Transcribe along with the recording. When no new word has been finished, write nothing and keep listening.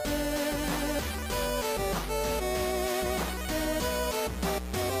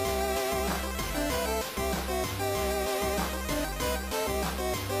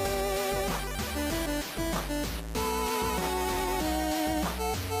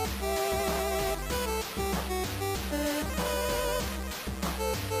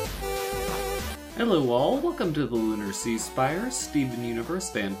Hello all, welcome to the Lunar Sea Spire Steven Universe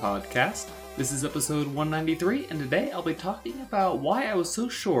fan podcast. This is episode 193, and today I'll be talking about why I was so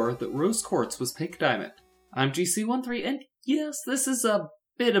sure that rose quartz was pink diamond. I'm GC13, and yes, this is a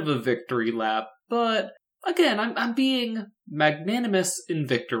bit of a victory lap, but again, I'm being magnanimous in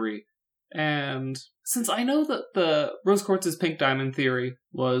victory. And since I know that the rose quartz is pink diamond theory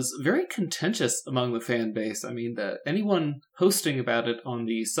was very contentious among the fan base, I mean, that anyone posting about it on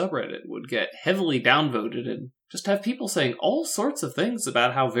the subreddit would get heavily downvoted and just have people saying all sorts of things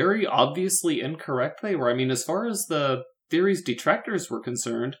about how very obviously incorrect they were. I mean, as far as the theory's detractors were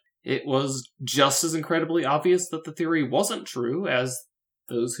concerned, it was just as incredibly obvious that the theory wasn't true as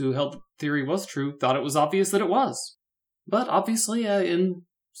those who held the theory was true thought it was obvious that it was. But obviously, in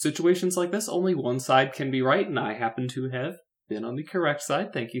situations like this, only one side can be right, and I happen to have been on the correct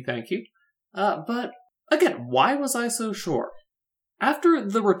side. Thank you. But again, why was I so sure? After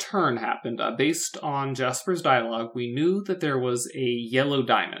the return happened, based on Jasper's dialogue, we knew that there was a yellow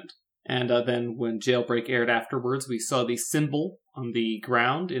diamond. And then when Jailbreak aired afterwards, we saw the symbol on the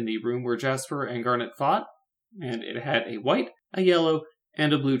ground in the room where Jasper and Garnet fought, and it had a white, a yellow,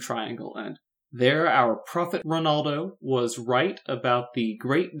 and a blue triangle, and there, our prophet Ronaldo was right about the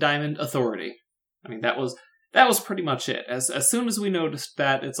Great Diamond Authority. I mean, that was pretty much it. As soon as we noticed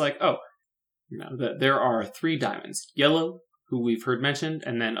that, it's like, that there are three diamonds. Yellow, who we've heard mentioned,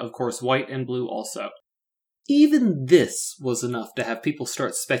 and then, of course, white and blue also. Even this was enough to have people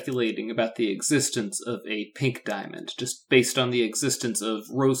start speculating about the existence of a pink diamond, just based on the existence of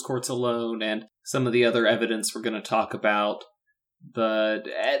rose quartz alone and some of the other evidence we're going to talk about. But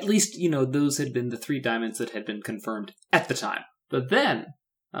at least, those had been the three diamonds that had been confirmed at the time. But then,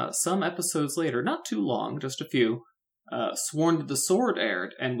 some episodes later, not too long, just a few, Sworn to the Sword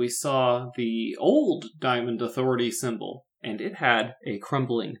aired, and we saw the old Diamond Authority symbol, and it had a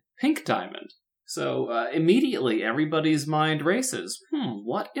crumbling pink diamond. So, immediately, everybody's mind races.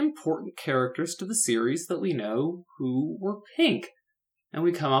 What important characters to the series that we know who were pink? And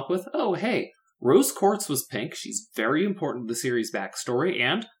we come up with, Rose Quartz was pink. She's very important to the series' backstory,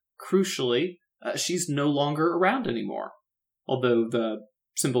 and, crucially, she's no longer around anymore. Although the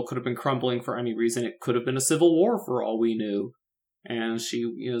symbol could have been crumbling for any reason, it could have been a civil war for all we knew. And she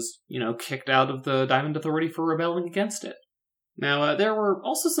was, kicked out of the Diamond Authority for rebelling against it. Now, there were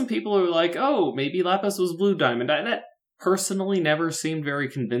also some people who were like, maybe Lapis was Blue Diamond. That personally never seemed very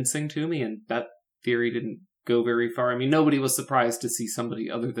convincing to me, and that theory didn't go very far. I mean, nobody was surprised to see somebody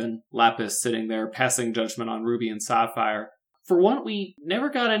other than Lapis sitting there passing judgment on Ruby and Sapphire. For one, we never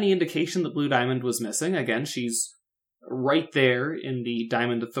got any indication that Blue Diamond was missing. Again, she's right there in the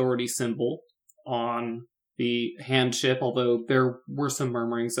Diamond Authority symbol on the hand chip, although there were some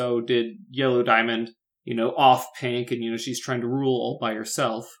murmurings, did Yellow Diamond, off pink, and, she's trying to rule all by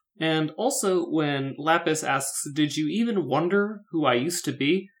herself. And also, when Lapis asks, did you even wonder who I used to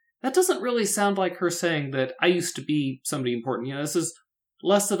be? That doesn't really sound like her saying that I used to be somebody important. This is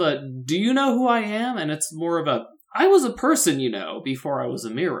less of a, do you know who I am? And it's more of a, I was a person, before I was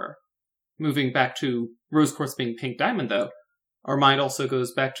a mirror. Moving back to Rose Quartz being pink diamond, though, our mind also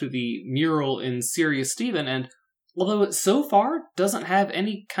goes back to the mural in Sirius Steven, and although it so far doesn't have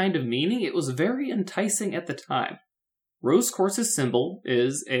any kind of meaning, it was very enticing at the time. Rose Quartz's symbol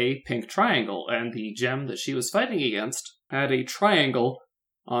is a pink triangle, and the gem that she was fighting against had a triangle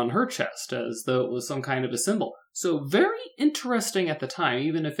on her chest, as though it was some kind of a symbol. So very interesting at the time,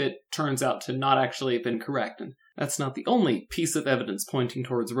 even if it turns out to not actually have been correct. And that's not the only piece of evidence pointing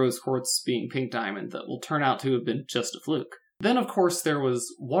towards Rose Quartz being pink diamond that will turn out to have been just a fluke. Then, of course, there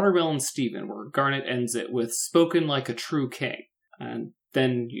was Watermelon Steven, where Garnet ends it with spoken like a true king. And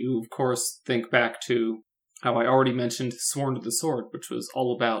then you, of course, think back to how I already mentioned Sworn to the Sword, which was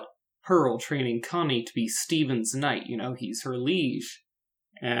all about Pearl training Connie to be Steven's knight. He's her liege.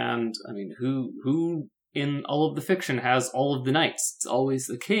 And, I mean, who in all of the fiction has all of the knights? It's always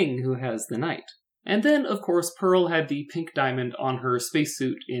the king who has the knight. And then, of course, Pearl had the pink diamond on her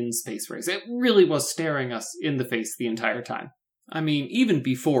spacesuit in Space Race. It really was staring us in the face the entire time. I mean, even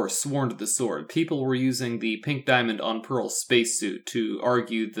before Sworn to the Sword, people were using the pink diamond on Pearl's spacesuit to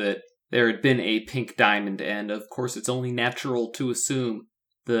argue that there had been a pink diamond, and of course it's only natural to assume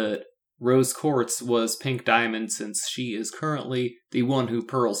that Rose Quartz was pink diamond since she is currently the one who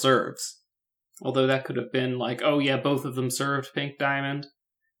Pearl serves. Although that could have been like, both of them served pink diamond.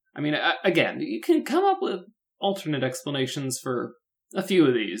 I mean, again, you can come up with alternate explanations for a few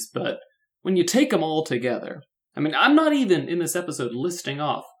of these, but when you take them all together, I mean, I'm not even in this episode listing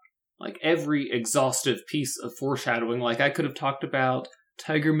off like every exhaustive piece of foreshadowing. Like I could have talked about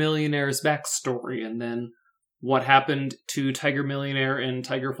Tiger Millionaire's backstory and then what happened to Tiger Millionaire and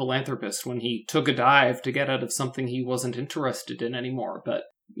Tiger Philanthropist when he took a dive to get out of something he wasn't interested in anymore. But,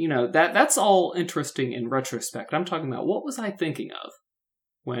 that's all interesting in retrospect. I'm talking about what was I thinking of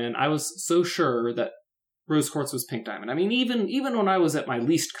when I was so sure that Rose Quartz was pink diamond. I mean, even when I was at my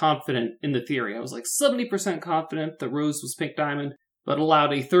least confident in the theory, I was like 70% confident that Rose was pink diamond, but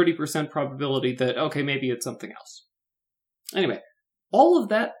allowed a 30% probability that, okay, maybe it's something else. Anyway, all of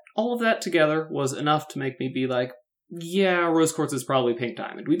that together was enough to make me be like, yeah, Rose Quartz is probably pink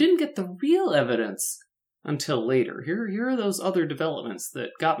diamond. We didn't get the real evidence until later. Here are those other developments that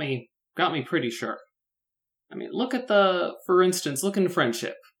got me pretty sure. I mean, for instance, look in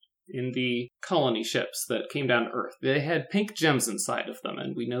Friendship, in the colony ships that came down to Earth. They had pink gems inside of them,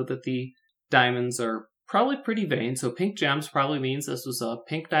 and we know that the diamonds are probably pretty vain, so pink gems probably means this was a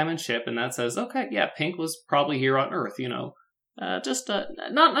pink diamond ship, and that says, okay, yeah, pink was probably here on Earth,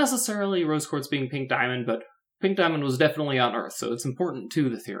 not necessarily Rose Quartz being pink diamond, but pink diamond was definitely on Earth, so it's important to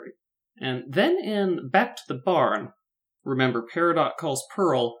the theory. And then in Back to the Barn, remember, Peridot calls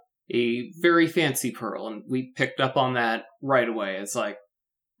Pearl a very fancy pearl, and we picked up on that right away. It's like,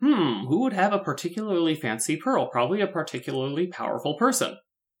 who would have a particularly fancy pearl? Probably a particularly powerful person.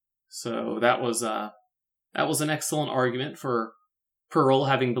 So that was an excellent argument for Pearl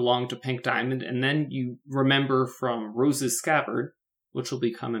having belonged to Pink Diamond, and then you remember from Rose's scabbard, which will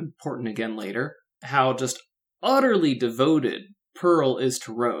become important again later, how just utterly devoted Pearl is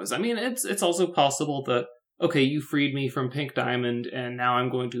to Rose. I mean, it's also possible that, okay, you freed me from Pink Diamond, and now I'm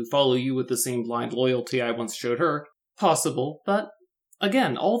going to follow you with the same blind loyalty I once showed her. Possible, but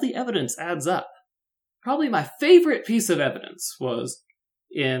again, all the evidence adds up. Probably my favorite piece of evidence was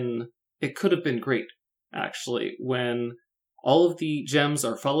in It Could Have Been Great, actually, when all of the gems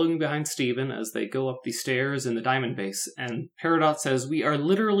are following behind Steven as they go up the stairs in the diamond base, and Peridot says, we are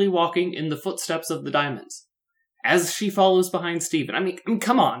literally walking in the footsteps of the diamonds, as she follows behind Steven. I mean,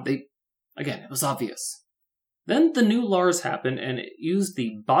 come on, it was obvious. Then the new Lars happened, and it used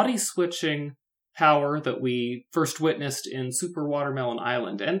the body-switching power that we first witnessed in Super Watermelon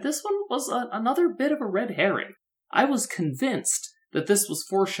Island, and this one was another bit of a red herring. I was convinced that this was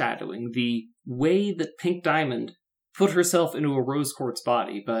foreshadowing the way that Pink Diamond put herself into a Rose Quartz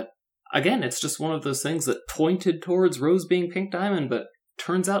body, but again, it's just one of those things that pointed towards Rose being Pink Diamond, but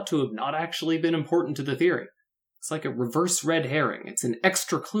turns out to have not actually been important to the theory. It's like a reverse red herring. It's an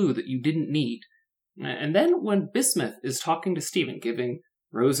extra clue that you didn't need. And then when Bismuth is talking to Steven, giving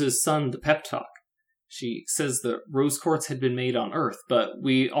Rose's son the pep talk, she says that Rose Quartz had been made on Earth, but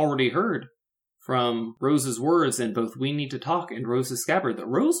we already heard from Rose's words in both We Need to Talk and Rose's Scabbard that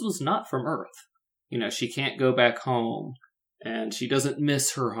Rose was not from Earth. She can't go back home, and she doesn't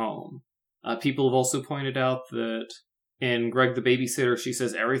miss her home. People have also pointed out that in Greg the Babysitter, she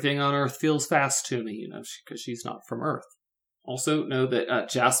says, everything on Earth feels fast to me, because she's not from Earth. Also know that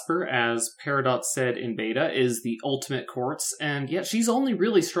Jasper, as Peridot said in Beta, is the ultimate quartz, and yet she's only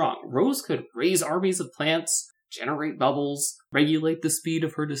really strong. Rose could raise armies of plants, generate bubbles, regulate the speed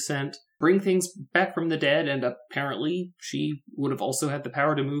of her descent, bring things back from the dead, and apparently she would have also had the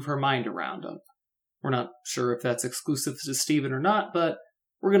power to move her mind around. We're not sure if that's exclusive to Steven or not, but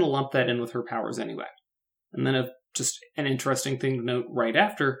we're going to lump that in with her powers anyway. And then just an interesting thing to note right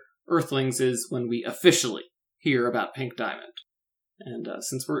after Earthlings is when we officially hear about Pink Diamond. And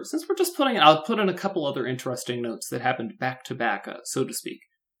since we're just I'll put in a couple other interesting notes that happened back to back, so to speak.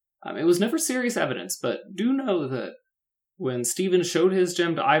 It was never serious evidence, but do know that when Steven showed his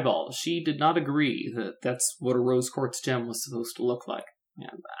gem to Eyeball, she did not agree that that's what a Rose Quartz gem was supposed to look like.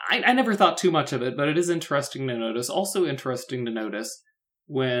 And I never thought too much of it, but it is interesting to notice. Also interesting to notice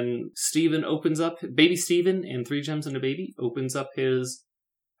when Steven opens up, Baby Steven in 3 Gems and a Baby, opens up his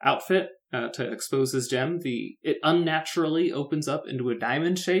outfit to expose his gem, it unnaturally opens up into a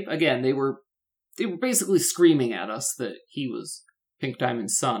diamond shape. Again, they were basically screaming at us that he was Pink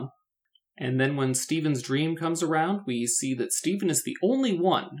Diamond's son. And then when Steven's dream comes around, we see that Steven is the only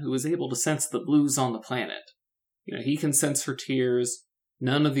one who is able to sense the blues on the planet. He can sense her tears.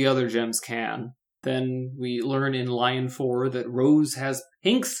 None of the other gems can. Then we learn in Lion 4 that Rose has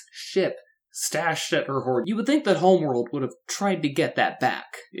Pink's ship stashed at her hoard. You would think that Homeworld would have tried to get that back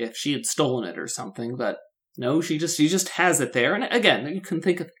if she had stolen it or something, but no, she just has it there. And again, you can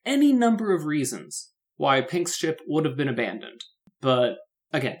think of any number of reasons why Pink's ship would have been abandoned. But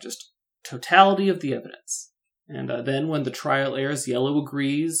again, just totality of the evidence. And then when the trial airs, Yellow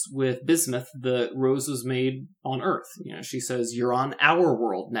agrees with Bismuth that Rose was made on Earth. She says, you're on our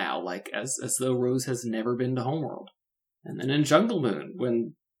world now, like as though Rose has never been to Homeworld. And then in Jungle Moon,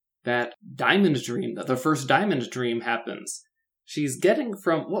 when that diamond dream, the first diamond dream happens, she's getting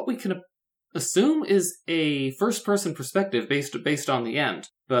from what we can assume is a first-person perspective based on the end.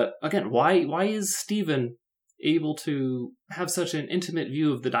 But again, why is Steven able to have such an intimate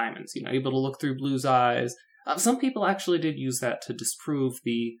view of the diamonds? Able to look through Blue's eyes. Some people actually did use that to disprove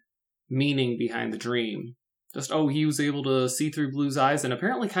the meaning behind the dream. Just, he was able to see through Blue's eyes and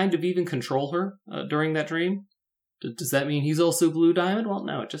apparently kind of even control her during that dream. Does that mean he's also Blue Diamond? Well,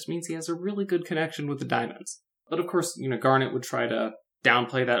 no, it just means he has a really good connection with the diamonds. But of course, Garnet would try to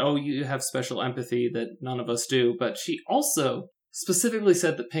downplay that, you have special empathy that none of us do. But she also specifically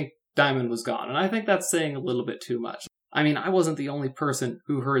said that Pink Diamond was gone, and I think that's saying a little bit too much. I mean, I wasn't the only person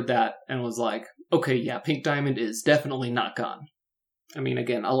who heard that and was like, okay, yeah, Pink Diamond is definitely not gone. I mean,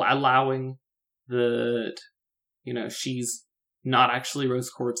 again, allowing that, she's not actually Rose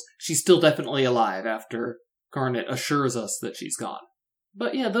Quartz. She's still definitely alive after Garnet assures us that she's gone.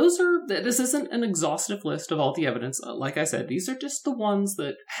 But yeah, this isn't an exhaustive list of all the evidence. Like I said, these are just the ones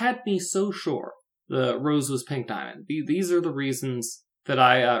that had me so sure the Rose was Pink Diamond. These are the reasons that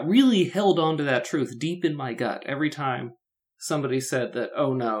I really held on to that truth deep in my gut every time somebody said that,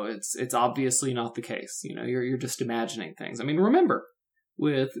 oh no, it's obviously not the case. You're just imagining things. I mean, remember,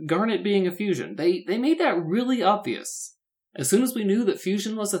 with Garnet being a fusion, they made that really obvious. As soon as we knew that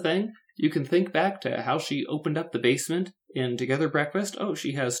fusion was a thing, you can think back to how she opened up the basement in Together Breakfast. Oh,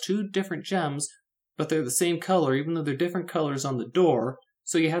 she has 2 different gems, but they're the same color, even though they're different colors on the door.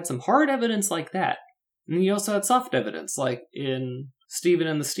 So you had some hard evidence like that. And then you also had soft evidence, like in Steven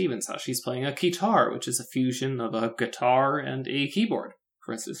and the Stevens, how she's playing a guitar, which is a fusion of a guitar and a keyboard,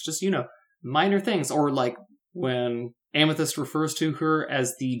 for instance. Just, minor things. Or like when Amethyst refers to her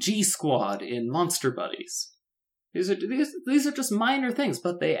as the G Squad in Monster Buddies. These are just minor things,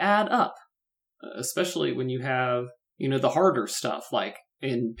 but they add up. Especially when you have, the harder stuff, like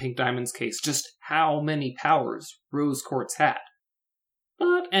in Pink Diamond's case, just how many powers Rose Quartz had.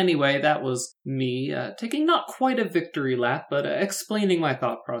 But anyway, that was me taking not quite a victory lap, but explaining my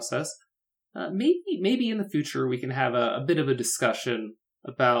thought process. Maybe in the future we can have a bit of a discussion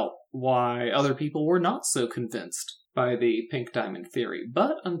about why other people were not so convinced by the Pink Diamond theory.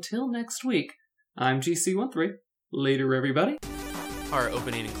 But until next week, I'm GC13. Later, everybody. Our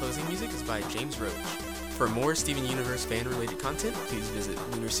opening and closing music is by James Roach. For more Steven Universe fan-related content, please visit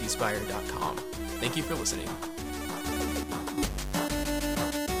LunarSeaSpire.com. Thank you for listening.